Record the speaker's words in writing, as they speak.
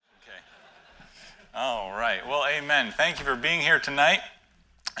All right. Well, amen. Thank you for being here tonight.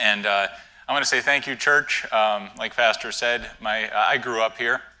 And I want to say thank you, church. Like Pastor said, I grew up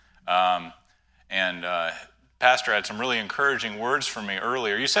here. And Pastor had some really encouraging words for me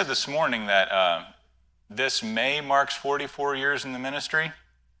earlier. You said this morning that this May marks 44 years in the ministry.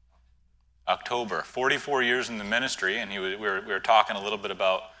 October, 44 years in the ministry. And we were talking a little bit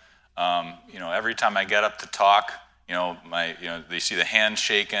about, every time I get up to talk, they see the hand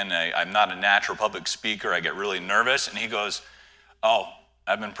shaking. I'm not a natural public speaker. I get really nervous. And he goes, "Oh,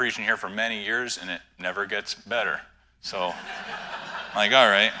 I've been preaching here for many years, and it never gets better." So I'm like, all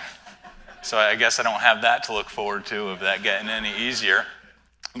right. So I guess I don't have that to look forward to of that getting any easier.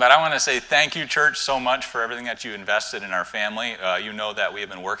 But I want to say thank you, church, so much for everything that you invested in our family. You know that we have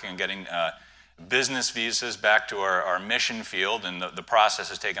been working on getting business visas back to our mission field, and the process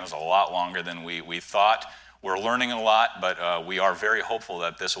has taken us a lot longer than we thought. We're learning a lot, but we are very hopeful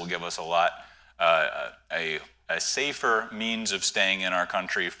that this will give us a safer means of staying in our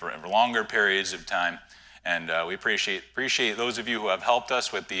country for longer periods of time. And we appreciate those of you who have helped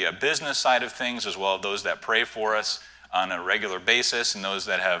us with the business side of things, as well as those that pray for us on a regular basis, and those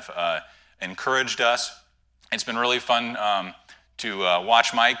that have encouraged us. It's been really fun to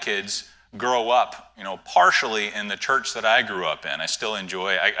watch my kids grow up, partially in the church that I grew up in. I still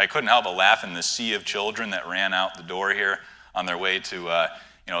enjoy. I couldn't help but laugh in the sea of children that ran out the door here on their way to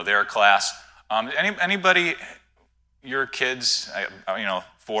their class. Anybody, your kids,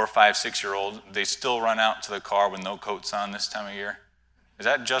 4, 5, 6-year-old, they still run out to the car with no coats on this time of year? Is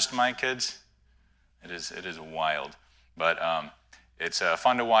that just my kids? It is wild. But it's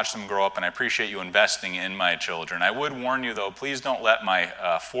fun to watch them grow up, and I appreciate you investing in my children. I would warn you, though, please don't let my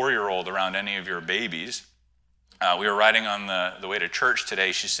 4-year-old around any of your babies. We were riding on the way to church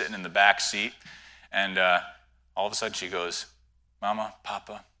today. She's sitting in the back seat, and all of a sudden she goes, "Mama,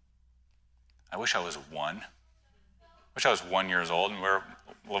 Papa, I wish I was 1. I wish I was 1 year old." And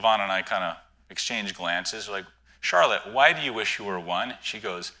Levon and I kind of exchanged glances. We're like, "Charlotte, why do you wish you were 1? She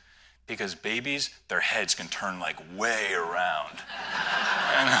goes, "Because babies, their heads can turn like way around."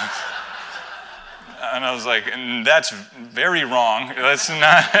 And I was like, "That's very wrong. That's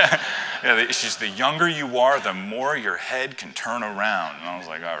not." She's, "The younger you are, the more your head can turn around." And I was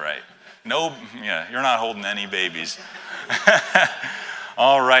like, "All right. No, you're not holding any babies."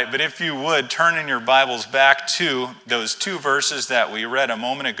 All right, but if you would, turn in your Bibles back to those 2 verses that we read a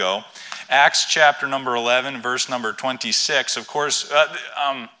moment ago. Acts chapter number 11, verse number 26. Of course,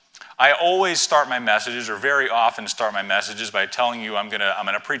 I always start my messages, or very often start my messages, by telling you I'm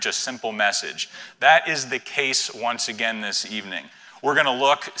gonna preach a simple message. That is the case once again this evening. We're gonna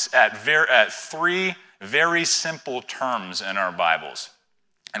look at 3 very simple terms in our Bibles,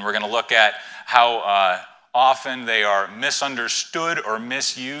 and we're gonna look at how often they are misunderstood or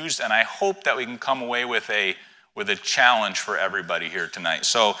misused, and I hope that we can come away with a challenge for everybody here tonight.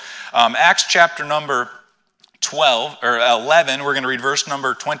 So, Acts chapter number 11, we're going to read verse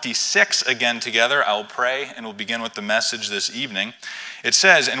number 26 again together. I'll pray, and we'll begin with the message this evening. It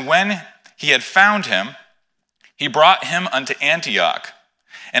says, "And when he had found him, he brought him unto Antioch.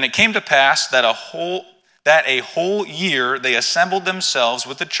 And it came to pass that a whole year they assembled themselves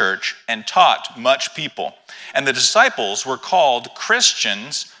with the church and taught much people. And the disciples were called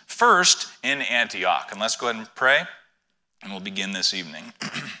Christians first in Antioch." And let's go ahead and pray, and we'll begin this evening.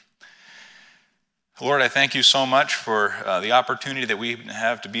 Lord, I thank you so much for the opportunity that we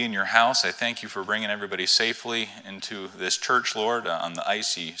have to be in your house. I thank you for bringing everybody safely into this church, Lord, on the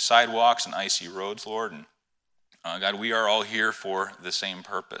icy sidewalks and icy roads, Lord. And God, we are all here for the same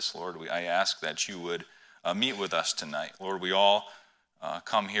purpose, Lord. I ask that you would meet with us tonight. Lord, we all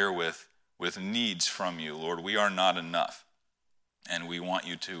come here with needs from you. Lord, we are not enough, and we want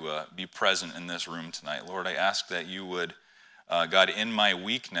you to be present in this room tonight. Lord, I ask that you would, God, in my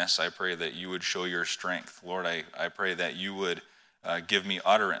weakness, I pray that you would show your strength. Lord, I pray that you would give me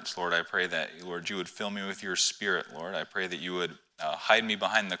utterance. Lord, I pray that, Lord, you would fill me with your spirit. Lord, I pray that you would hide me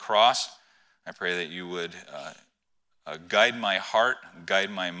behind the cross. I pray that you would guide my heart, guide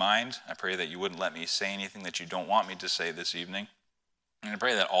my mind. I pray that you wouldn't let me say anything that you don't want me to say this evening. And I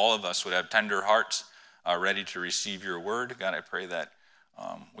pray that all of us would have tender hearts ready to receive your word. God, I pray that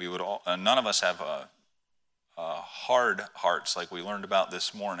none of us have hard hearts like we learned about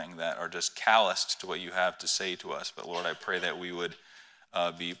this morning that are just calloused to what you have to say to us. But Lord, I pray that we would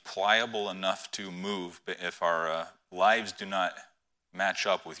be pliable enough to move if our lives do not match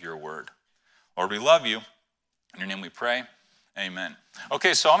up with your word. Lord, we love you. In your name we pray. Amen.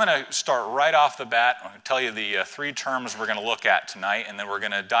 Okay, so I'm going to start right off the bat. I'm going to tell you the 3 terms we're going to look at tonight, and then we're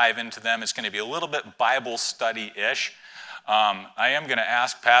going to dive into them. It's going to be a little bit Bible study-ish. I am going to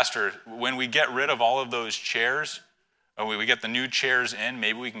ask Pastor, when we get rid of all of those chairs, when we get the new chairs in,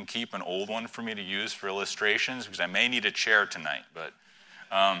 maybe we can keep an old one for me to use for illustrations, because I may need a chair tonight. But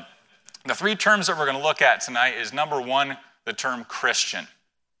the three terms that we're going to look at tonight is, number one, the term Christian.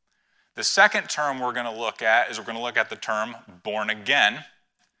 The second term we're going to look at is the term born again.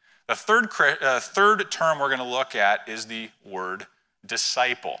 The third term we're going to look at is the word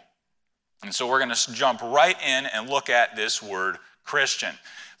disciple. And so we're going to jump right in and look at this word Christian.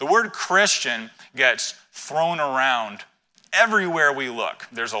 The word Christian gets thrown around everywhere we look.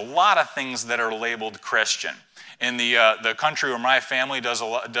 There's a lot of things that are labeled Christian. In the country where my family does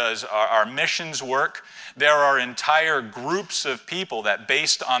our missions work, there are entire groups of people that,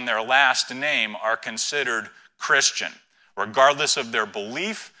 based on their last name, are considered Christian, regardless of their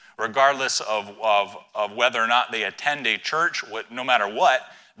belief, regardless of whether or not they attend a church. No matter what,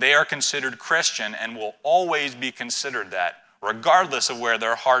 they are considered Christian and will always be considered that, regardless of where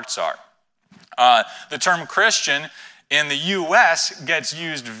their hearts are. The term Christian in the U.S. gets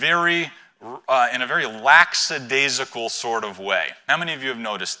used in a very lackadaisical sort of way. How many of you have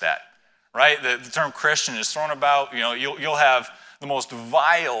noticed that? Right? The term Christian is thrown about. You'll have the most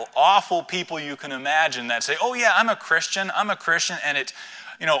vile, awful people you can imagine that say, "Oh yeah, I'm a Christian," and it,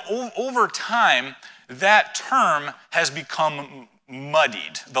 over time, that term has become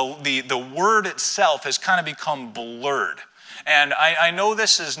muddied. The word itself has kind of become blurred. And I know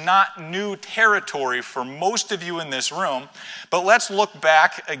this is not new territory for most of you in this room, but let's look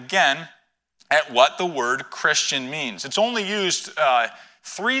back again at what the word Christian means. It's only used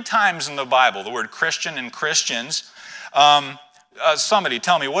 3 times in the Bible, the word Christian and Christians. Somebody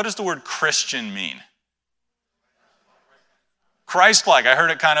tell me, what does the word Christian mean? Christ-like. I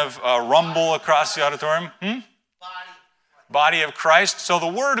heard it kind of rumble across the auditorium. Body of Christ. So the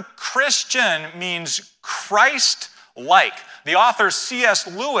word Christian means Christ-like. The author C.S.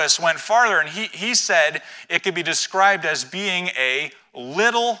 Lewis went farther, and he said it could be described as being a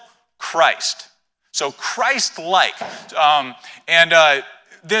little Christ. So Christ-like.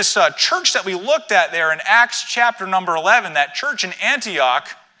 This church that we looked at there in Acts chapter number 11, that church in Antioch,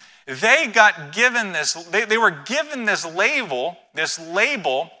 they were given this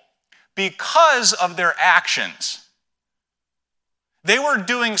label because of their actions. They were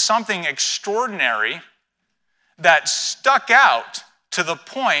doing something extraordinary that stuck out to the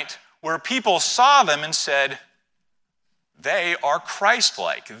point where people saw them and said, they are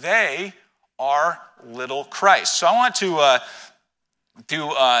Christ-like. They are little Christ. So I want to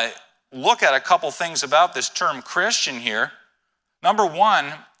look at a couple things about this term Christian here. Number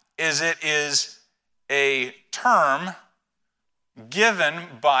one is it is a term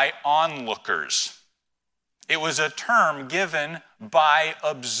given by onlookers. It was a term given by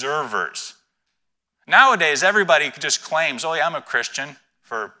observers. Nowadays, everybody just claims, "Oh yeah, I'm a Christian,"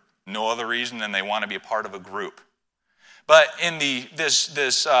 for no other reason than they want to be a part of a group. But in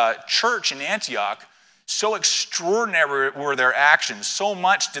this church in Antioch, so extraordinary were their actions, so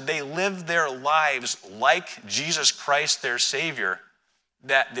much did they live their lives like Jesus Christ, their Savior,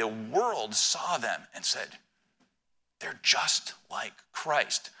 that the world saw them and said, they're just like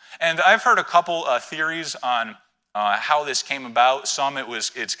Christ. And I've heard a couple theories on how this came about. Some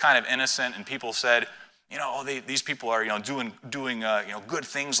it's kind of innocent, and people said, these people are doing good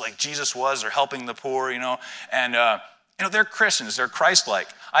things like Jesus was, or helping the poor, and they're Christians, they're Christ-like.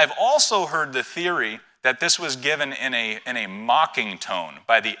 I've also heard the theory that this was given in a mocking tone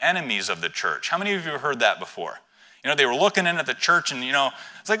by the enemies of the church. How many of you have heard that before? They were looking in at the church, and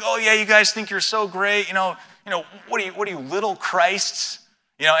it's like, "Oh yeah, you guys think you're so great, what are you little Christs?"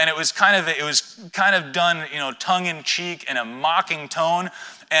 And it was kind of done, tongue in cheek in a mocking tone.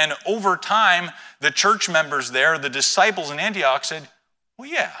 And over time, the church members there, the disciples in Antioch, said, "Well,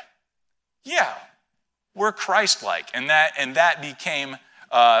 yeah, we're Christ-like," and that became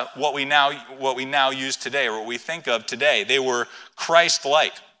what we now use today, or what we think of today. They were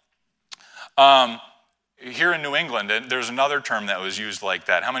Christ-like. Here in New England, there's another term that was used like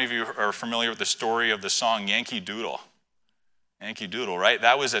that. How many of you are familiar with the story of the song Yankee Doodle? Yankee Doodle, right?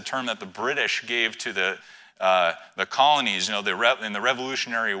 That was a term that the British gave to the colonies, in the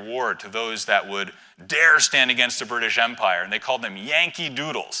Revolutionary War, to those that would dare stand against the British Empire, and they called them Yankee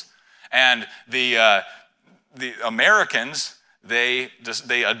Doodles. And the Americans, they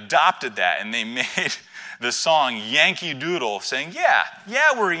adopted that, and they made the song Yankee Doodle, saying, yeah,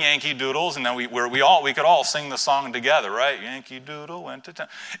 we're Yankee Doodles, and then we could all sing the song together, right? Yankee Doodle went to town.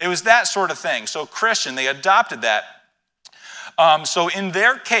 It was that sort of thing. So Christian, they adopted that. So in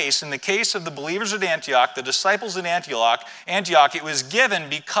their case, in the case of the believers at Antioch, the disciples at Antioch, it was given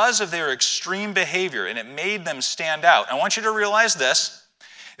because of their extreme behavior, and it made them stand out. I want you to realize this.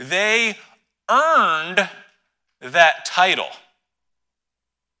 They earned that title.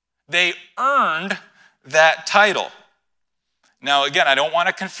 They earned that title. Now, again, I don't want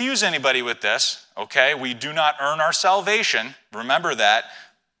to confuse anybody with this, okay? We do not earn our salvation. Remember that.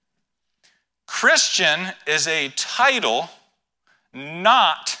 Christian is a title,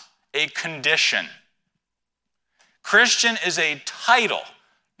 not a condition. Christian is a title,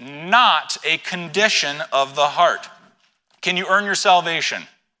 not a condition of the heart. Can you earn your salvation?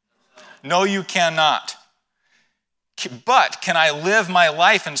 No, you cannot. But can I live my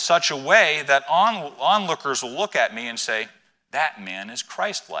life in such a way that onlookers will look at me and say, that man is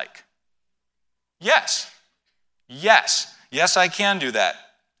Christ-like? Yes. Yes. Yes, I can do that.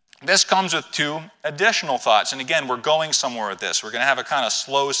 This comes with two additional thoughts. And again, we're going somewhere with this. We're going to have a kind of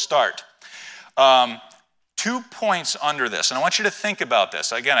slow start. 2 points under this. And I want you to think about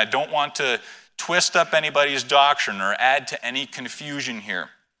this. Again, I don't want to twist up anybody's doctrine or add to any confusion here.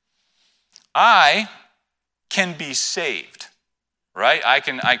 I can be saved, right? I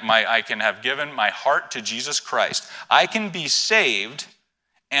can have given my heart to Jesus Christ. I can be saved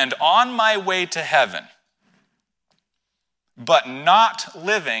and on my way to heaven, but not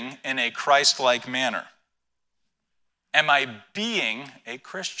living in a Christ-like manner. Am I being a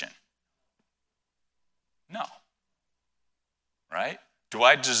Christian? No. Right? Do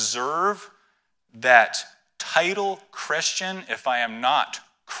I deserve that title Christian if I am not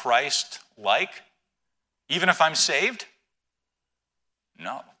Christ-like? Even if I'm saved?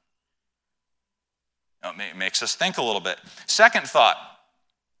 No. It makes us think a little bit. Second thought,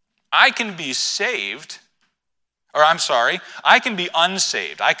 I can be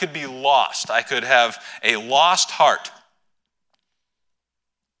unsaved. I could be lost. I could have a lost heart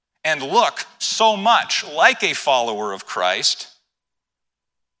and look so much like a follower of Christ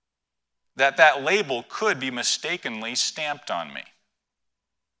that label could be mistakenly stamped on me.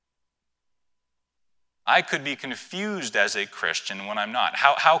 I could be confused as a Christian when I'm not.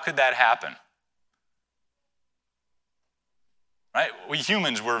 How could that happen? Right? We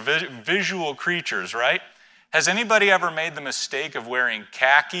humans, we're visual creatures, right? Has anybody ever made the mistake of wearing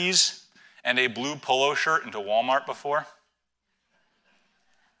khakis and a blue polo shirt into Walmart before?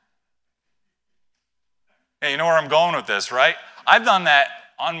 Hey, you know where I'm going with this, right? I've done that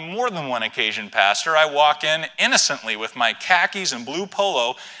on more than one occasion, Pastor. I walk in innocently with my khakis and blue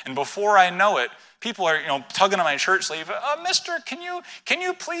polo, and before I know it, people are, tugging on my shirt sleeve. Mister, can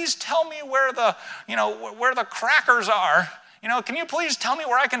you please tell me where the crackers are? Can you please tell me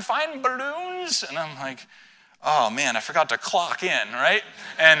where I can find balloons? And I'm like, oh man, I forgot to clock in, right?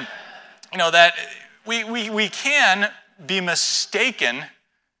 And that we can be mistaken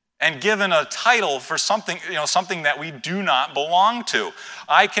and given a title for something, something that we do not belong to.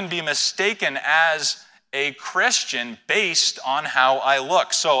 I can be mistaken as a Christian based on how I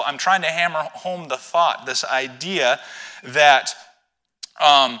look. So I'm trying to hammer home the thought, this idea that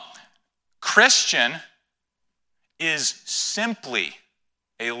Christian is simply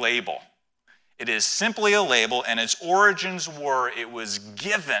a label. It is simply a label, and its origins it was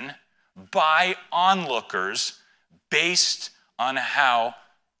given by onlookers based on how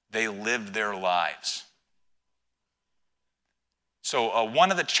they lived their lives. So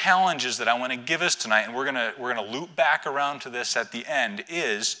one of the challenges that I want to give us tonight, and we're going to loop back around to this at the end,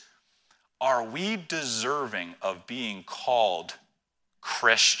 is, are we deserving of being called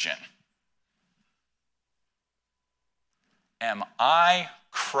Christian? Am I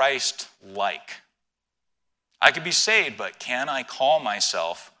Christ-like? I could be saved, but can I call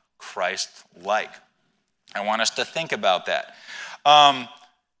myself Christ-like? I want us to think about that.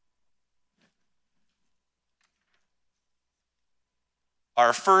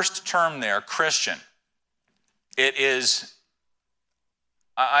 Our first term there, Christian, it is,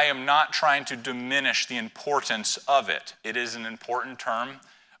 I am not trying to diminish the importance of it. It is an important term,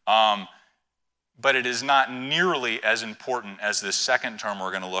 but it is not nearly as important as this second term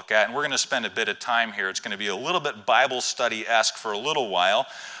we're going to look at. And we're going to spend a bit of time here. It's going to be a little bit Bible study-esque for a little while.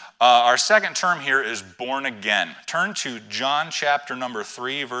 Our second term here is born again. Turn to John chapter number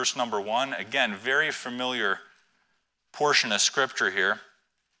 3, verse number 1. Again, very familiar portion of Scripture here.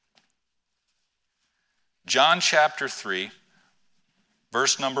 John chapter 3,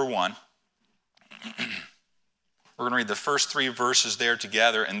 verse number 1. We're going to read the first 3 verses there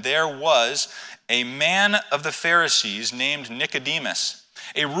together. And there was a man of the Pharisees named Nicodemus,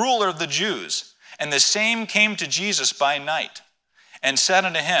 a ruler of the Jews. And the same came to Jesus by night, and said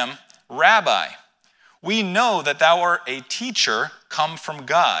unto him, Rabbi, we know that thou art a teacher come from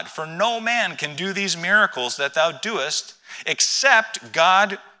God. For no man can do these miracles that thou doest, except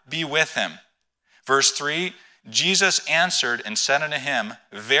God be with him. Verse 3, Jesus answered and said unto him,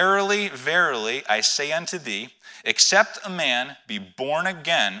 Verily, verily, I say unto thee, except a man be born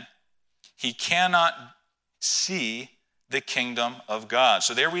again, he cannot see the kingdom of God.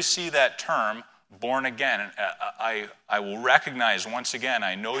 So there we see that term, born again. I will recognize once again,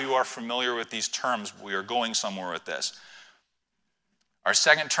 I know you are familiar with these terms, but we are going somewhere with this. Our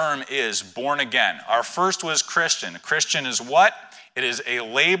second term is born again. Our first was Christian. Christian is what? It is a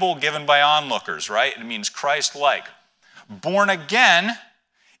label given by onlookers, right? It means Christ-like. Born again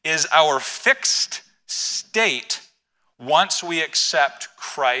is our fixed state once we accept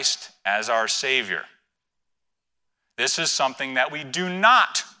Christ as our Savior. This is something that we do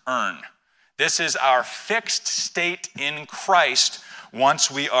not earn. This is our fixed state in Christ once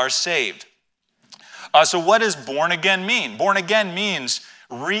we are saved. So what does born again mean? Born again means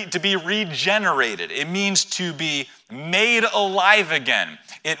to be regenerated. It means to be made alive again.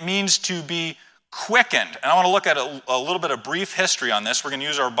 It means to be quickened. And I want to look at a little bit of brief history on this. We're going to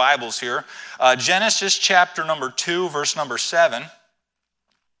use our Bibles here. Genesis chapter number 2, verse number 7.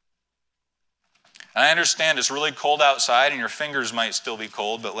 And I understand it's really cold outside and your fingers might still be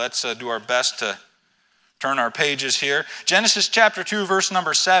cold, but let's do our best to turn our pages here. Genesis chapter 2, verse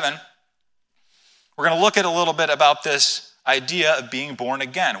number 7. We're going to look at a little bit about this idea of being born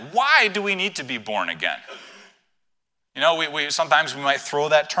again. Why do we need to be born again? You know, sometimes we might throw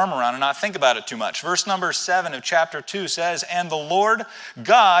that term around and not think about it too much. Verse number 7 of chapter 2 says, And the Lord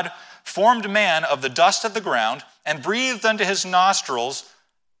God formed man of the dust of the ground and breathed unto his nostrils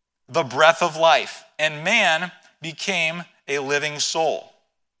the breath of life, and man became a living soul.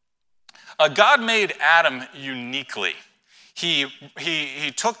 God made Adam uniquely. He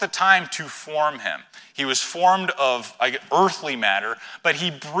took the time to form him. He was formed of earthly matter, but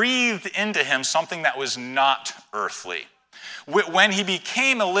he breathed into him something that was not earthly. When he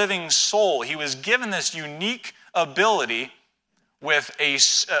became a living soul, he was given this unique ability of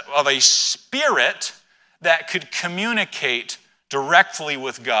a spirit that could communicate directly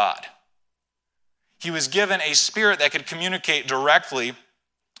with God. He was given a spirit that could communicate directly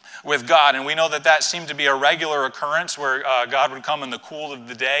with God, and we know that seemed to be a regular occurrence where God would come in the cool of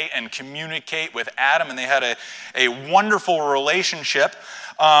the day and communicate with Adam, and they had a wonderful relationship.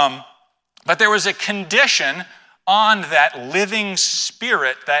 But there was a condition on that living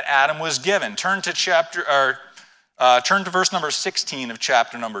spirit that Adam was given. Turn to verse number 16 of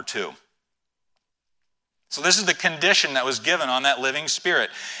chapter number 2. So this is the condition that was given on that living spirit.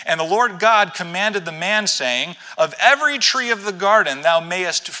 And the Lord God commanded the man, saying, Of every tree of the garden thou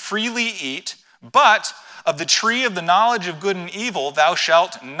mayest freely eat, but of the tree of the knowledge of good and evil thou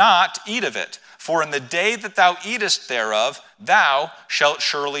shalt not eat of it. For in the day that thou eatest thereof, thou shalt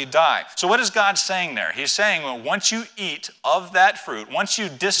surely die. So what is God saying there? He's saying, well, once you eat of that fruit, once you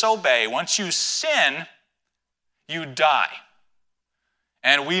disobey, once you sin, you die.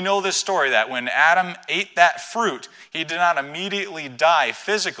 And we know this story that when Adam ate that fruit, he did not immediately die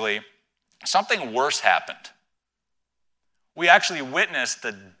physically. Something worse happened. We actually witnessed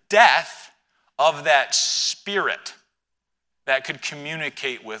the death of that spirit that could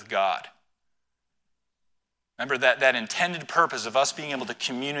communicate with God. Remember that intended purpose of us being able to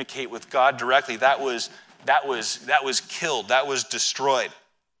communicate with God directly, that was killed, that was destroyed.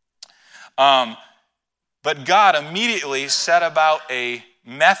 But God immediately set about a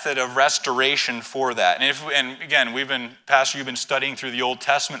method of restoration for that. And again, Pastor, you've been studying through the Old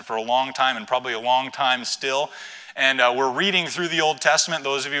Testament for a long time and probably a long time still. And we're reading through the Old Testament.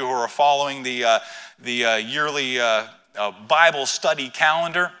 Those of you who are following the yearly Bible study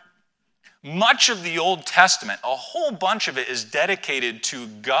calendar, much of the Old Testament, a whole bunch of it is dedicated to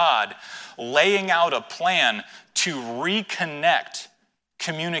God laying out a plan to reconnect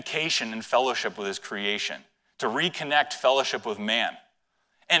communication and fellowship with his creation, to reconnect fellowship with man.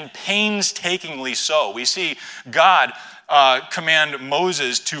 And painstakingly so. We see God command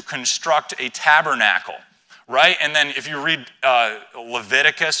Moses to construct a tabernacle, right? And then if you read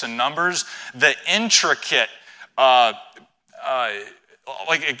Leviticus and Numbers, the intricate,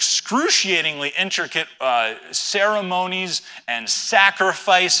 excruciatingly intricate ceremonies and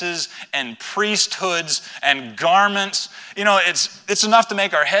sacrifices and priesthoods and garments. You know, it's enough to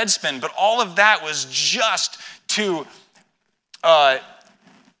make our head spin, but all of that was just to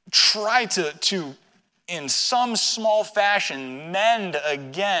try to, in some small fashion, mend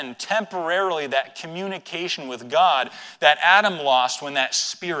again temporarily that communication with God that Adam lost when that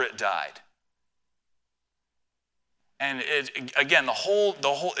spirit died. again, the whole,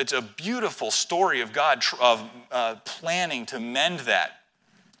 it's a beautiful story of God of planning to mend that.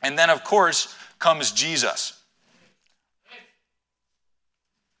 And then, of course, comes Jesus.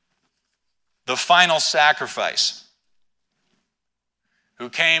 The final sacrifice, who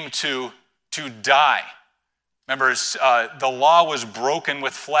came to die. Remember, the law was broken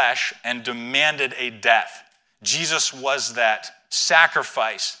with flesh and demanded a death. Jesus was that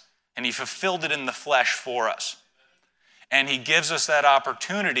sacrifice, and he fulfilled it in the flesh for us. And he gives us that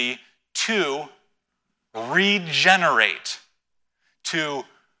opportunity to regenerate, to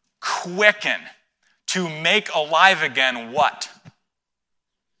quicken, to make alive again what?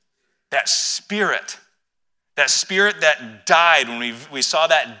 That spirit that died when we saw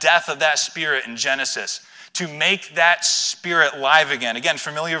that death of that spirit in Genesis, to make that spirit live again. Again,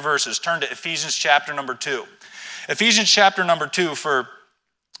 familiar verses. Turn to Ephesians chapter number 2. Ephesians chapter number 2, for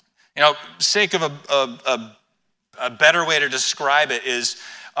sake of a better way to describe it is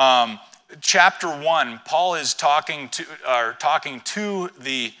chapter 1. Paul is talking to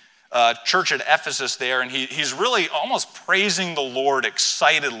the church at Ephesus there, and he's really almost praising the Lord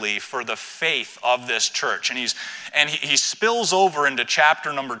excitedly for the faith of this church. And he spills over into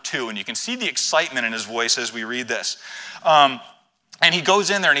chapter number 2, and you can see the excitement in his voice as we read this. And he goes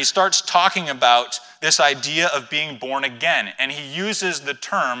in there and he starts talking about this idea of being born again, and he uses the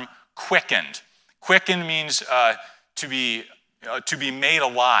term quickened. Quickened means to be made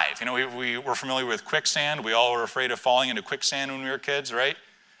alive. We were familiar with quicksand. We all were afraid of falling into quicksand when we were kids, right?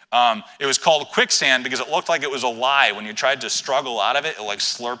 It was called quicksand because it looked like it was alive. When you tried to struggle out of it, it like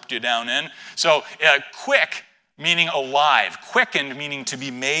slurped you down in. So quick meaning alive. Quickened meaning to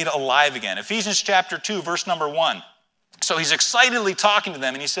be made alive again. Ephesians chapter 2, verse number 1. So he's excitedly talking to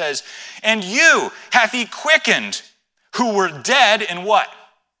them, and he says, "And you hath he quickened who were dead in what?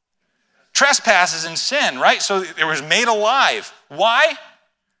 Trespasses and sin," right? So it was made alive. Why?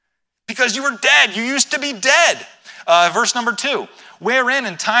 Because you were dead. You used to be dead. Verse number 2. "Wherein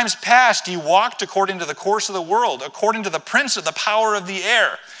in times past ye walked according to the course of the world, according to the prince of the power of the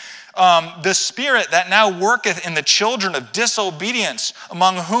air, the spirit that now worketh in the children of disobedience,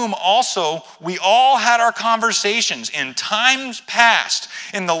 among whom also we all had our conversations in times past,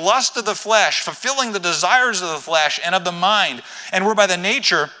 in the lust of the flesh, fulfilling the desires of the flesh and of the mind, and were by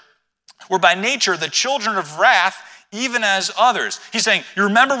nature the children of wrath, even as others." He's saying, you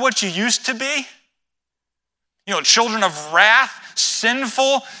remember what you used to be? Children of wrath,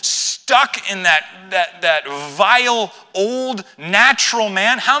 sinful, stuck in that vile, old, natural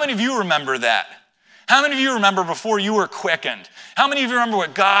man. How many of you remember that? How many of you remember before you were quickened? How many of you remember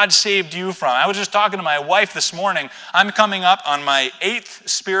what God saved you from? I was just talking to my wife this morning. I'm coming up on my 8th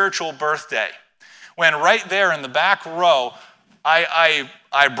spiritual birthday, when right there in the back row, I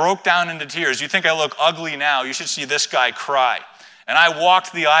broke down into tears. You think I look ugly now? You should see this guy cry. And I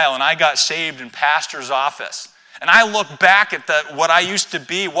walked the aisle and I got saved in pastor's office. And I look back at what I used to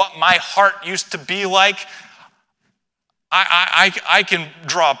be, what my heart used to be like. I can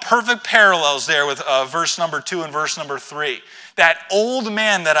draw perfect parallels there with verse number 2 and verse number 3. That old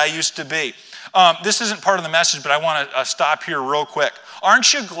man that I used to be. This isn't part of the message, but I want to stop here real quick.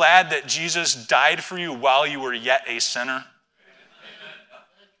 Aren't you glad that Jesus died for you while you were yet a sinner?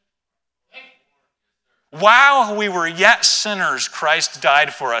 While we were yet sinners, Christ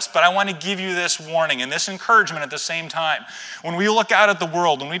died for us. But I want to give you this warning and this encouragement at the same time. When we look out at the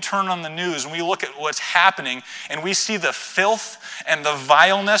world, when we turn on the news, when we look at what's happening, and we see the filth and the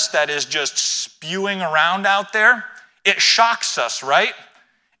vileness that is just spewing around out there, it shocks us, right?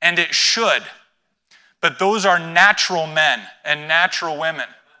 And it should. But those are natural men and natural women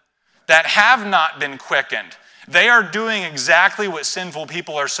that have not been quickened. They are doing exactly what sinful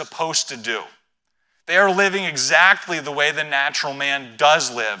people are supposed to do. They are living exactly the way the natural man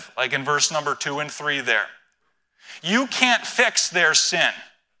does live, like in verse number 2 and 3 there. You can't fix their sin.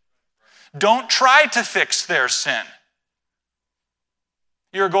 Don't try to fix their sin.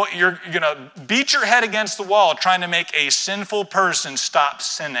 You're going to beat your head against the wall trying to make a sinful person stop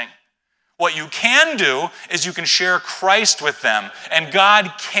sinning. What you can do is you can share Christ with them, and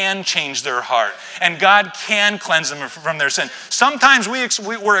God can change their heart, and God can cleanse them from their sin. Sometimes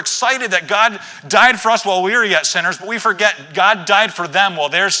we're excited that God died for us while we were yet sinners, but we forget God died for them while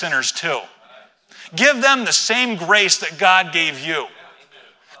they're sinners too. Give them the same grace that God gave you.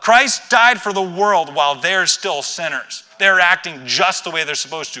 Christ died for the world while they're still sinners. They're acting just the way they're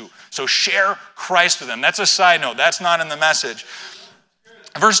supposed to. So share Christ with them. That's a side note. That's not in the message.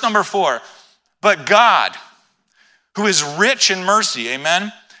 Verse number 4, "But God, who is rich in mercy,"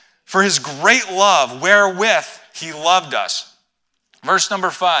 amen, "for his great love wherewith he loved us." Verse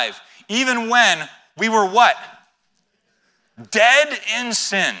number 5, "Even when we were" what? dead in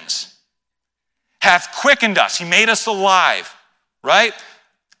sins, hath quickened us. He made us alive, right?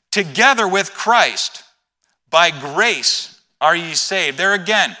 Together with Christ. By grace are ye saved. There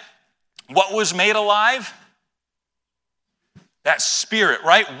again, what was made alive? That spirit,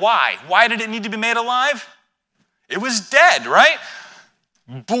 right? Why? Why did it need to be made alive? It was dead, right?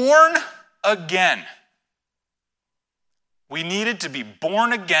 Born again. We needed to be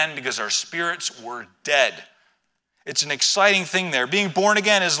born again because our spirits were dead. It's an exciting thing there. Being born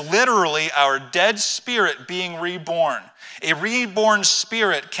again is literally our dead spirit being reborn. A reborn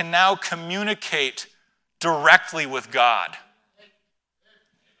spirit can now communicate directly with God.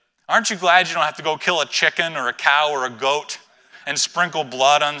 Aren't you glad you don't have to go kill a chicken or a cow or a goat and sprinkle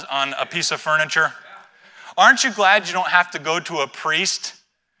blood on a piece of furniture? Aren't you glad you don't have to go to a priest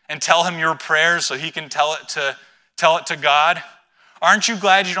and tell him your prayers so he can tell it to God? Aren't you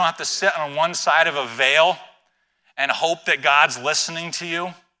glad you don't have to sit on one side of a veil and hope that God's listening to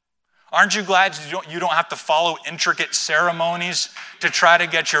you? Aren't you glad you don't have to follow intricate ceremonies to try to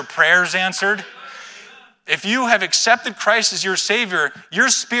get your prayers answered? If you have accepted Christ as your Savior, your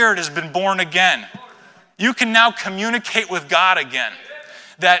spirit has been born again. You can now communicate with God again.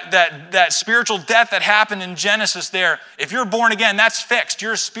 That spiritual death that happened in Genesis there, if you're born again, that's fixed.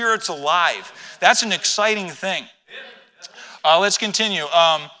 Your spirit's alive. That's an exciting thing. Let's continue.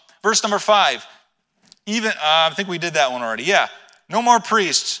 Verse number 5. I think we did that one already. Yeah. No more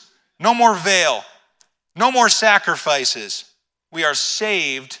priests. No more veil. No more sacrifices. We are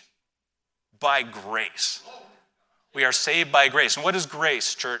saved by grace. We are saved by grace. And what is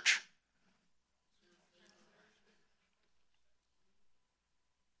grace, church?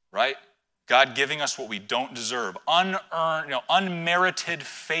 Right? God giving us what we don't deserve. Unearned, unmerited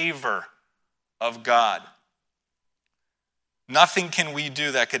favor of God. Nothing can we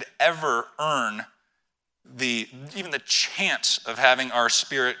do that could ever earn even the chance of having our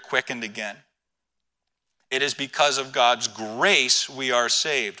spirit quickened again. It is because of God's grace we are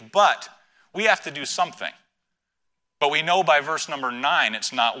saved. But we have to do something. But we know by verse number 9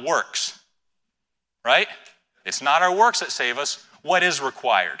 it's not works. Right? It's not our works that save us. What is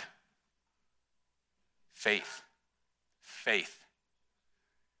required? Faith. Faith.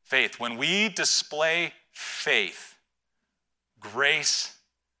 Faith. When we display faith, grace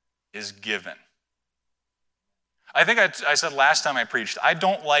is given. I think I said last time I preached, I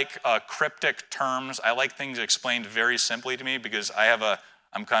don't like cryptic terms. I like things explained very simply to me because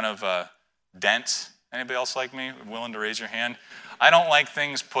I'm kind of dense. Anybody else like me? Willing to raise your hand? I don't like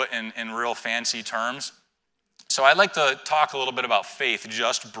things put in real fancy terms. So I'd like to talk a little bit about faith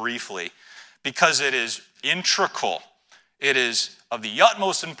just briefly because it is integral. It is of the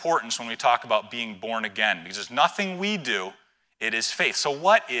utmost importance when we talk about being born again because it's nothing we do, it is faith. So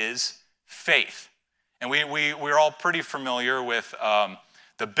what is faith? And we're all pretty familiar with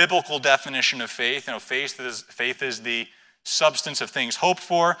the biblical definition of faith. Faith is the substance of things hoped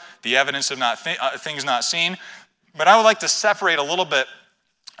for, the evidence of things not seen. But I would like to separate a little bit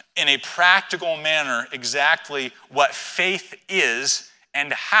in a practical manner exactly what faith is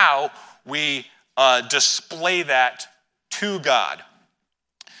and how we display that to God.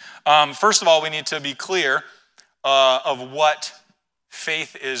 First of all, we need to be clear of what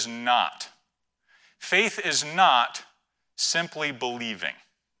faith is not. Faith is not simply believing.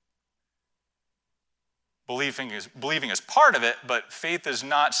 Believing is part of it, but faith is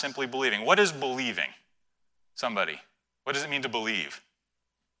not simply believing. What is believing? Somebody. What does it mean to believe?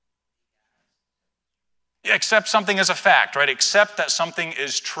 Yeah, accept something as a fact, right? Accept that something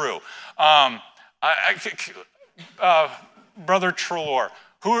is true. Brother Trelaw,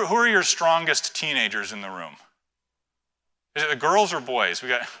 who are your strongest teenagers in the room? Is it the girls or boys? We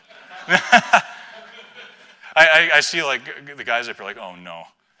got. I see like the guys up here like, oh no.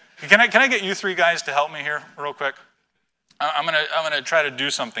 Can I get you three guys to help me here real quick? I'm gonna try to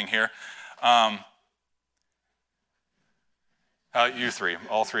do something here. You three,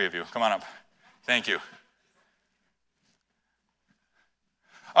 all three of you, come on up. Thank you.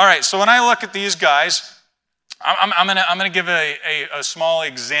 All right, so when I look at these guys, I'm gonna give a small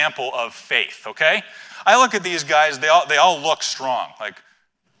example of faith. Okay, I look at these guys; they all look strong. Like,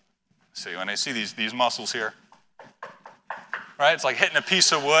 see, when I see these muscles here, right? It's like hitting a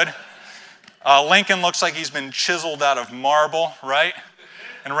piece of wood. Lincoln looks like he's been chiseled out of marble, right?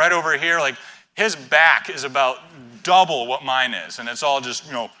 And right over here, like his back is about double what mine is, and it's all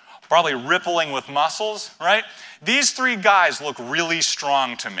just probably rippling with muscles, right? These three guys look really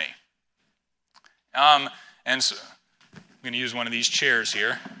strong to me. And so I'm going to use one of these chairs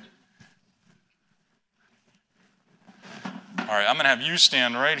here. All right, I'm going to have you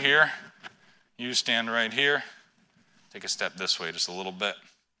stand right here. You stand right here. take a step this way just a little bit.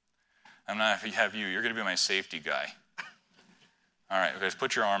 I'm not going to have you. You're going to be my safety guy. All right, guys,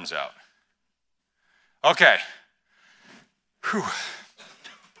 put your arms out. Okay. Whew.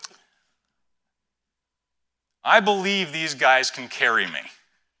 I believe these guys can carry me.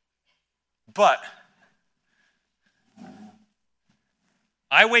 But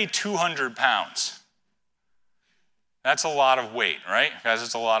I weigh 200 pounds. That's a lot of weight, right? Guys,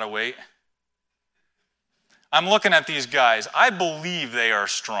 it's a lot of weight. I'm looking at these guys. I believe they are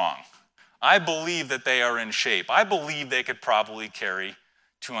strong. I believe that they are in shape. I believe they could probably carry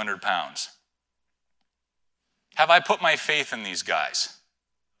 200 pounds. Have I put my faith in these guys?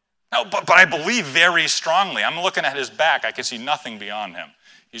 No, but I believe very strongly. I'm looking at his back. I can see nothing beyond him.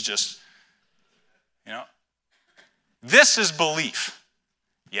 He's just, This is belief.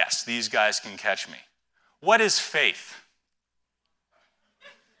 Yes, these guys can catch me. What is faith?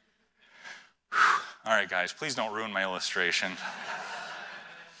 Whew. All right, guys, please don't ruin my illustration.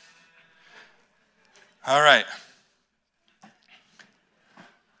 All right.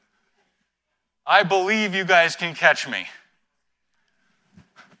 I believe you guys can catch me.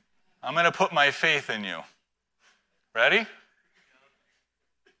 I'm going to put my faith in you. Ready?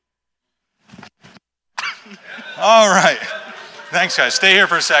 All right. Thanks, guys. Stay here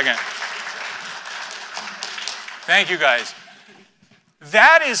for a second. Thank you, guys.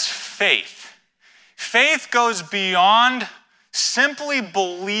 That is faith. Faith goes beyond simply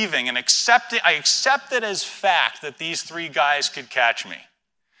believing and accepting. I accept it as fact that these three guys could catch me.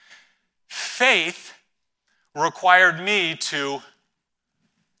 Faith required me to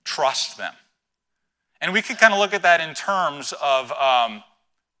trust them. And we could kind of look at that in terms of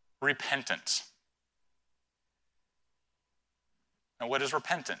repentance. Now, what is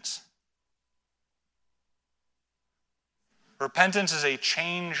repentance? Repentance is a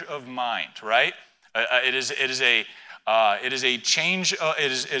change of mind, right? It is a change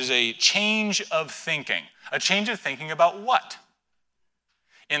of thinking. A change of thinking about what?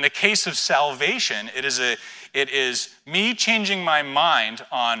 In the case of salvation, it is me changing my mind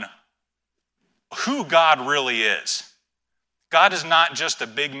on who God really is. God is not just a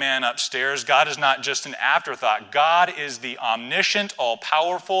big man upstairs. God is not just an afterthought. God is the omniscient,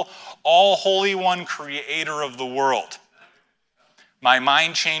 all-powerful, all-holy one, creator of the world. My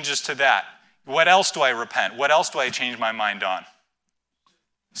mind changes to that. What else do I repent? What else do I change my mind on?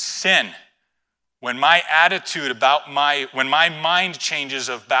 Sin. When my attitude when my mind changes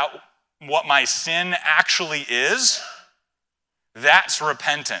about what my sin actually is, that's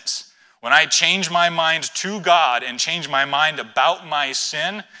repentance. When I change my mind to God and change my mind about my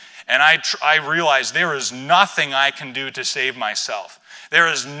sin, and I realize there is nothing I can do to save myself. There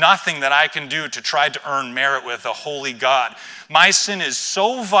is nothing that I can do to try to earn merit with a holy God. My sin is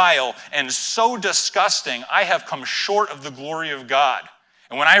so vile and so disgusting, I have come short of the glory of God.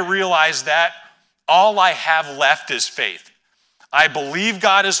 And when I realize that, all I have left is faith. I believe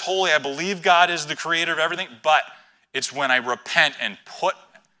God is holy. I believe God is the creator of everything, but it's when I repent and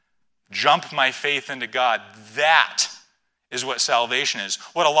jump my faith into God. That is what salvation is.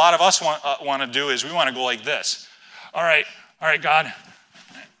 What a lot of us want to do is we want to go like this. All right, God.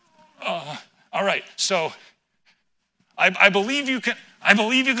 All right, so I believe you can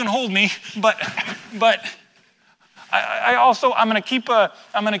hold me, but I'm going to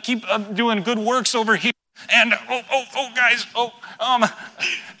keep doing good works over here. And guys,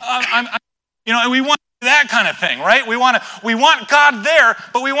 and we want that kind of thing, right? We want God there,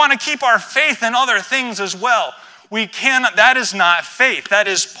 but we want to keep our faith in other things as well. That is not faith. That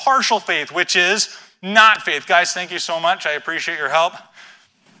is partial faith, which is not faith. Guys, thank you so much. I appreciate your help.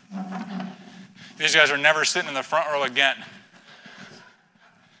 These guys are never sitting in the front row again.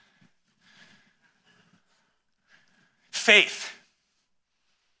 Faith.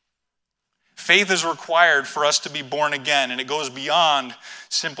 Faith is required for us to be born again, and it goes beyond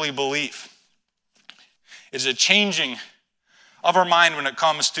simply belief. It's a changing of our mind when it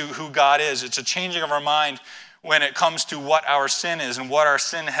comes to who God is. It's a changing of our mind when it comes to what our sin is and what our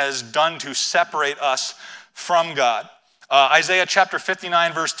sin has done to separate us from God. Isaiah chapter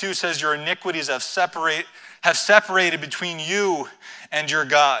 59 verse 2 says, your iniquities have separated between you and your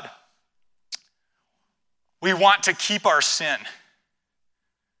God. We want to keep our sin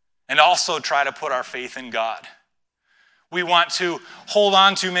and also try to put our faith in God. We want to hold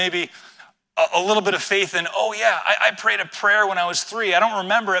on to maybe a little bit of faith in, I prayed a prayer when I was 3. I don't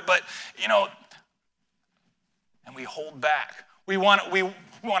remember it, but, and we hold back. We want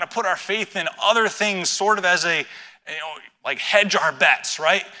to put our faith in other things sort of as like hedge our bets,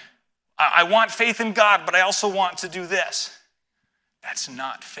 right? I want faith in God, but I also want to do this. That's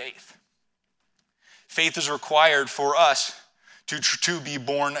not faith. Faith is required for us to be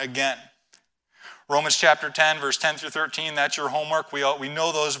born again. Romans chapter 10, verse 10 through 13, that's your homework. We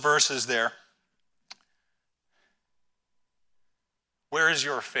know those verses there. Where is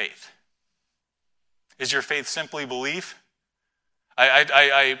your faith? Is your faith simply belief?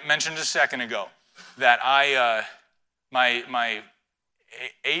 I mentioned a second ago that my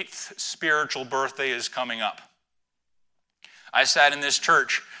 8th spiritual birthday is coming up. I sat in this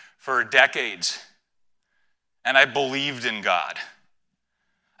church for decades, and I believed in God.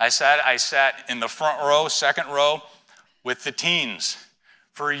 I sat in the front row, second row, with the teens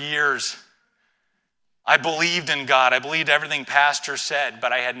for years. I believed in God. I believed everything Pastor said,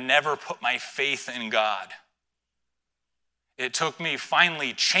 but I had never put my faith in God. It took me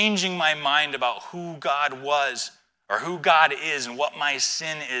finally changing my mind about who God was, or who God is, and what my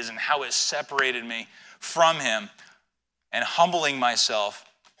sin is, and how it separated me from him, and humbling myself.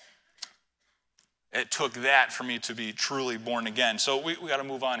 It took that for me to be truly born again. So we got to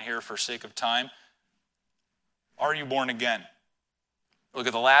move on here for sake of time. Are you born again? Look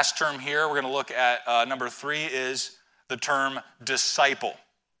at the last term here. We're going to look at number 3 is the term disciple.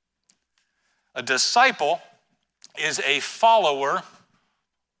 A disciple is a follower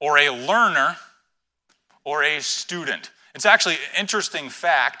or a learner or a student. It's actually an interesting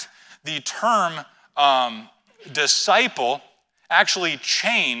fact. The term disciple actually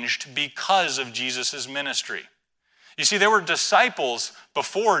changed because of Jesus' ministry. You see, there were disciples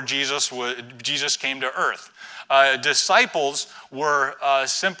before Jesus came to earth. Disciples were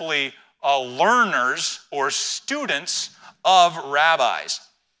simply learners or students of rabbis.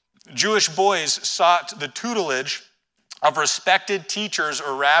 Jewish boys sought the tutelage of respected teachers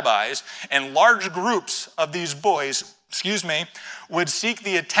or rabbis, and large groups of these boys, would seek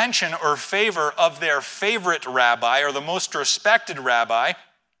the attention or favor of their favorite rabbi or the most respected rabbi.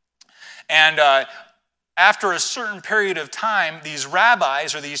 And after a certain period of time, these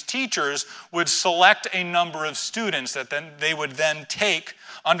rabbis or these teachers would select a number of students that then they would then take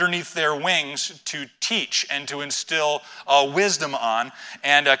underneath their wings to teach and to instill wisdom on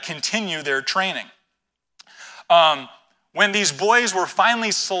and continue their training. When these boys were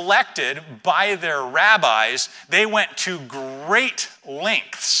finally selected by their rabbis, they went to great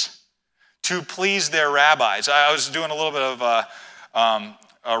lengths to please their rabbis. I was doing a little bit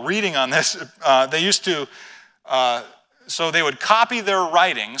of reading on this. They used to, so they would copy their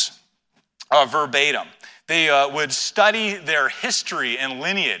writings verbatim. They would study their history and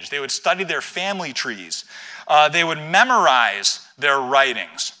lineage. They would study their family trees. They would memorize their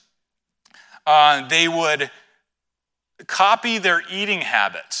writings. They would copy their eating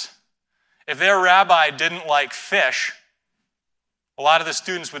habits. If their rabbi didn't like fish, a lot of the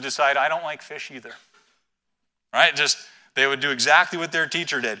students would decide, I don't like fish either. Right? They would do exactly what their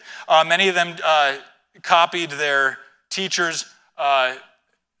teacher did. Many of them copied their teacher's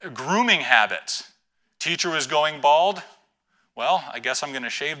grooming habits. Teacher was going bald. Well, I guess I'm going to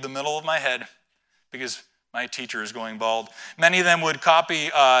shave the middle of my head because my teacher is going bald. Many of them would copy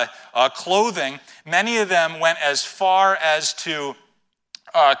clothing. Many of them went as far as to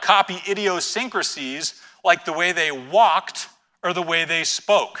copy idiosyncrasies like the way they walked or the way they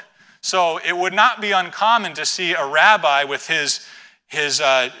spoke. So it would not be uncommon to see a rabbi with his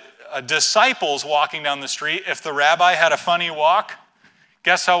disciples walking down the street. If the rabbi had a funny walk,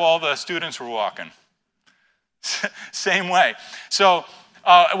 guess how all the students were walking? Same way. So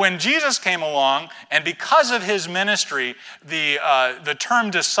when Jesus came along, and because of his ministry, the term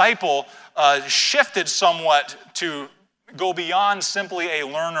disciple shifted somewhat to go beyond simply a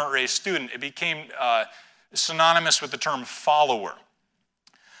learner or a student. It became synonymous with the term follower.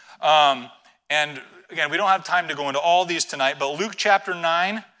 And again, we don't have time to go into all these tonight, but Luke chapter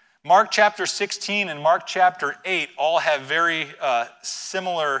 9, Mark chapter 16, and Mark chapter 8 all have very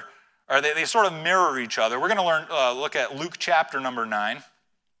similar, or they sort of mirror each other. We're going to look at Luke chapter number 9.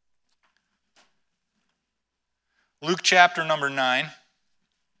 Luke chapter number 9.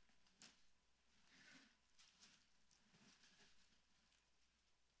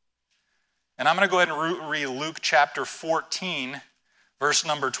 And I'm going to go ahead and read Luke chapter 14, verse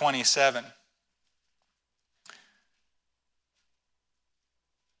number 27.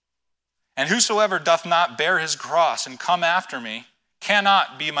 And whosoever doth not bear his cross and come after me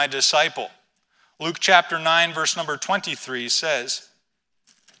cannot be my disciple. Luke chapter 9, verse number 23 says,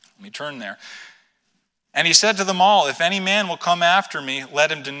 let me turn there. And he said to them all, if any man will come after me,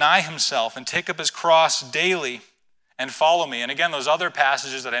 let him deny himself and take up his cross daily and follow me. And again, those other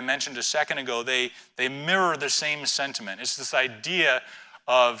passages that I mentioned a second ago, they mirror the same sentiment. It's this idea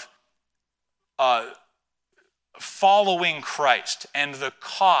of following Christ and the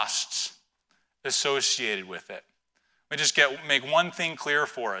costs associated with it. Let me just make one thing clear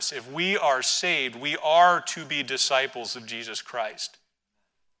for us. If we are saved, we are to be disciples of Jesus Christ.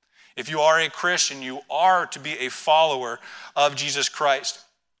 If you are a Christian, you are to be a follower of Jesus Christ.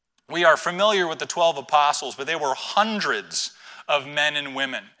 We are familiar with the 12 apostles, but there were hundreds of men and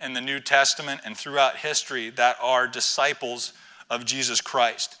women in the New Testament and throughout history that are disciples of Jesus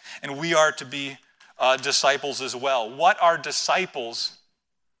Christ. And we are to be disciples as well. What are disciples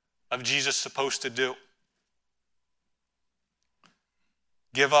of Jesus supposed to do?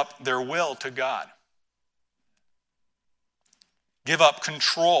 Give up their will to God. Give up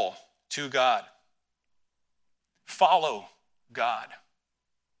control to God. Follow God.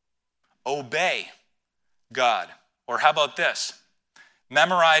 Obey God. Or how about this?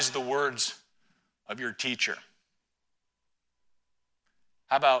 Memorize the words of your teacher.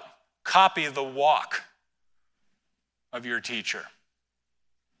 How about copy the walk of your teacher?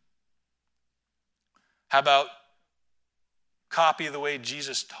 How about copy the way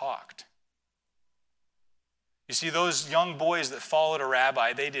Jesus talked? You see, those young boys that followed a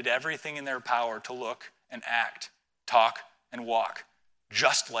rabbi, they did everything in their power to look and act, talk and walk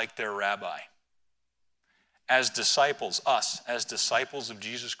just like their rabbi. As disciples, us, as disciples of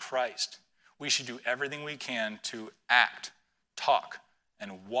Jesus Christ, we should do everything we can to act, talk,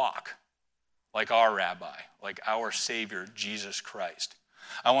 and walk like our rabbi, like our Savior, Jesus Christ.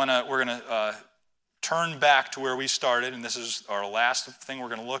 We're going to turn back to where we started, and this is our last thing we're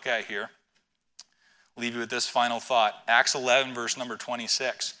going to look at here. Leave you with this final thought. Acts 11, verse number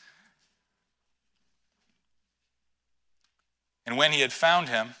 26. And when he had found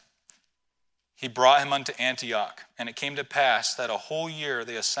him, he brought him unto Antioch. And it came to pass that a whole year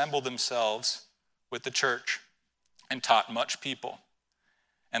they assembled themselves with the church and taught much people.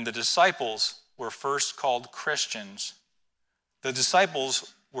 And the disciples were first called Christians. The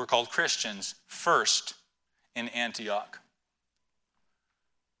disciples were called Christians first in Antioch.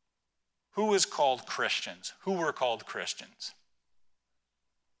 Who was called Christians? Who were called Christians?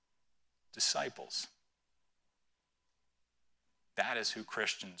 Disciples. That is who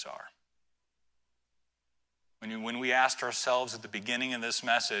Christians are. When we asked ourselves at the beginning of this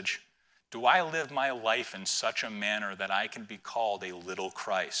message, do I live my life in such a manner that I can be called a little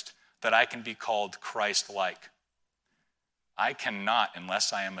Christ, that I can be called Christ-like? I cannot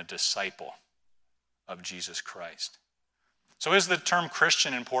unless I am a disciple of Jesus Christ. So is the term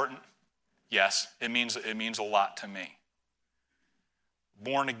Christian important? Yes, it means a lot to me.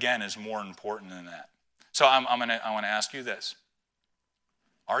 Born again is more important than that. So I want to ask you this.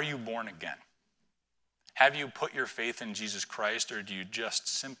 Are you born again? Have you put your faith in Jesus Christ, or do you just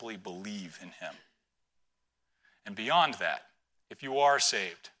simply believe in him? And beyond that, if you are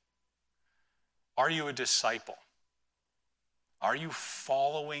saved, are you a disciple? Are you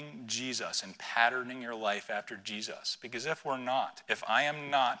following Jesus and patterning your life after Jesus? Because if I am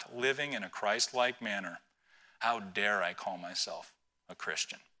not living in a Christ-like manner, how dare I call myself a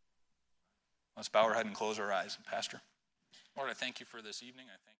Christian? Let's bow our head and close our eyes. Pastor, Lord, I thank you for this evening. I thank you.